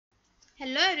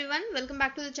Hello everyone, welcome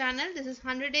back to the channel. This is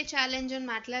 100-day challenge on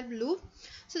Matlab loop.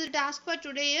 So the task for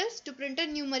today is to print a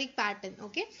numeric pattern.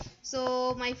 Okay,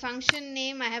 so my function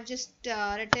name I have just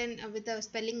written with a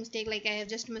spelling mistake, like I have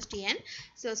just missed n,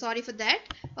 so sorry for that.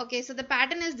 Okay, so the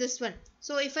pattern is this one.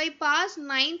 So if I pass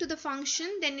 9 to the function,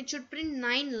 then it should print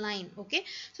 9 line. Okay,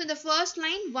 so in the first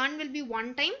line 1 will be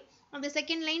 1 time, on the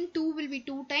second line 2 will be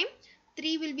 2 time,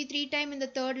 3 will be 3 time in the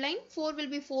third line, 4 will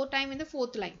be 4 time in the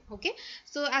fourth line. Okay,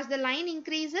 so as the line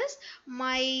increases,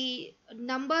 my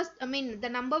numbers, the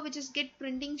number which is get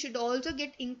printing should also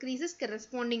get increases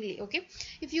correspondingly. Okay,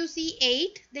 if you see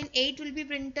 8, then 8 will be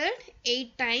printed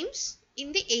 8 times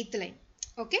in the 8th line.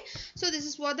 Okay, so this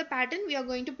is what the pattern we are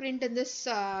going to print in this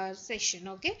session.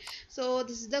 Okay, so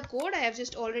this is the code. I have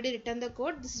just already written the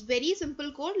code. This is very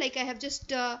simple code, like I have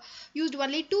just used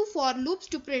only 2 for loops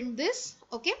to print this.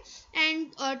 Okay,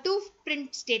 and 2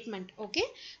 print statement. Okay,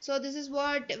 so this is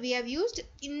what we have used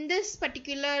in this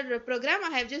particular program.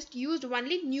 I have just used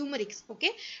only numerics.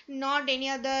 Okay, not any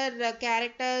other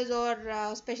characters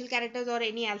or special characters or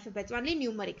any alphabets, only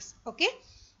numerics. Okay,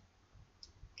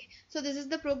 so this is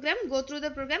the program. Go through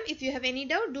the program. If you have any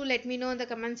doubt, do let me know in the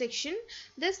comment section.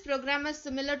 This program is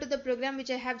similar to the program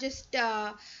which I have just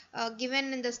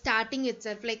given in the starting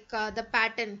itself, like the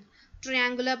pattern,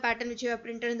 triangular pattern which you have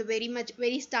printed in the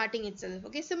very starting itself.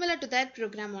 Okay, similar to that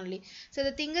program only. So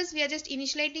the thing is, we are just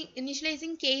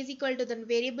initializing k is equal to the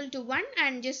variable to 1,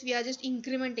 and just we are just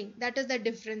incrementing. That is the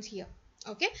difference here.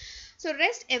 Okay, so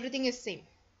rest everything is same.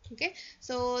 Okay,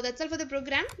 so that's all for the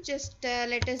program. Just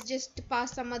let us just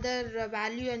pass some other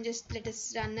value and just let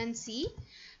us run and see.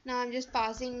 Now I'm just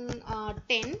passing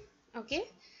 10. Okay,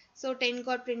 so 10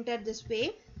 got printed this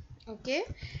way. Okay,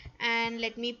 and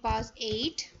let me pass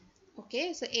 8.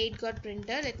 Okay, so 8 got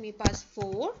printed. Let me pass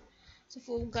 4. So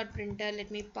 4 got printed.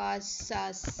 Let me pass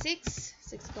 6.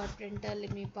 6 got printed.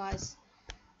 Let me pass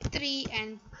 3,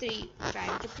 and 3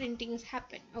 time the printing has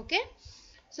happened. Okay,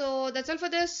 so that's all for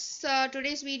this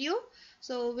today's video.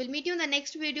 So we'll meet you in the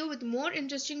next video with more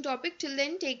interesting topic. Till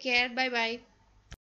then, take care. Bye bye.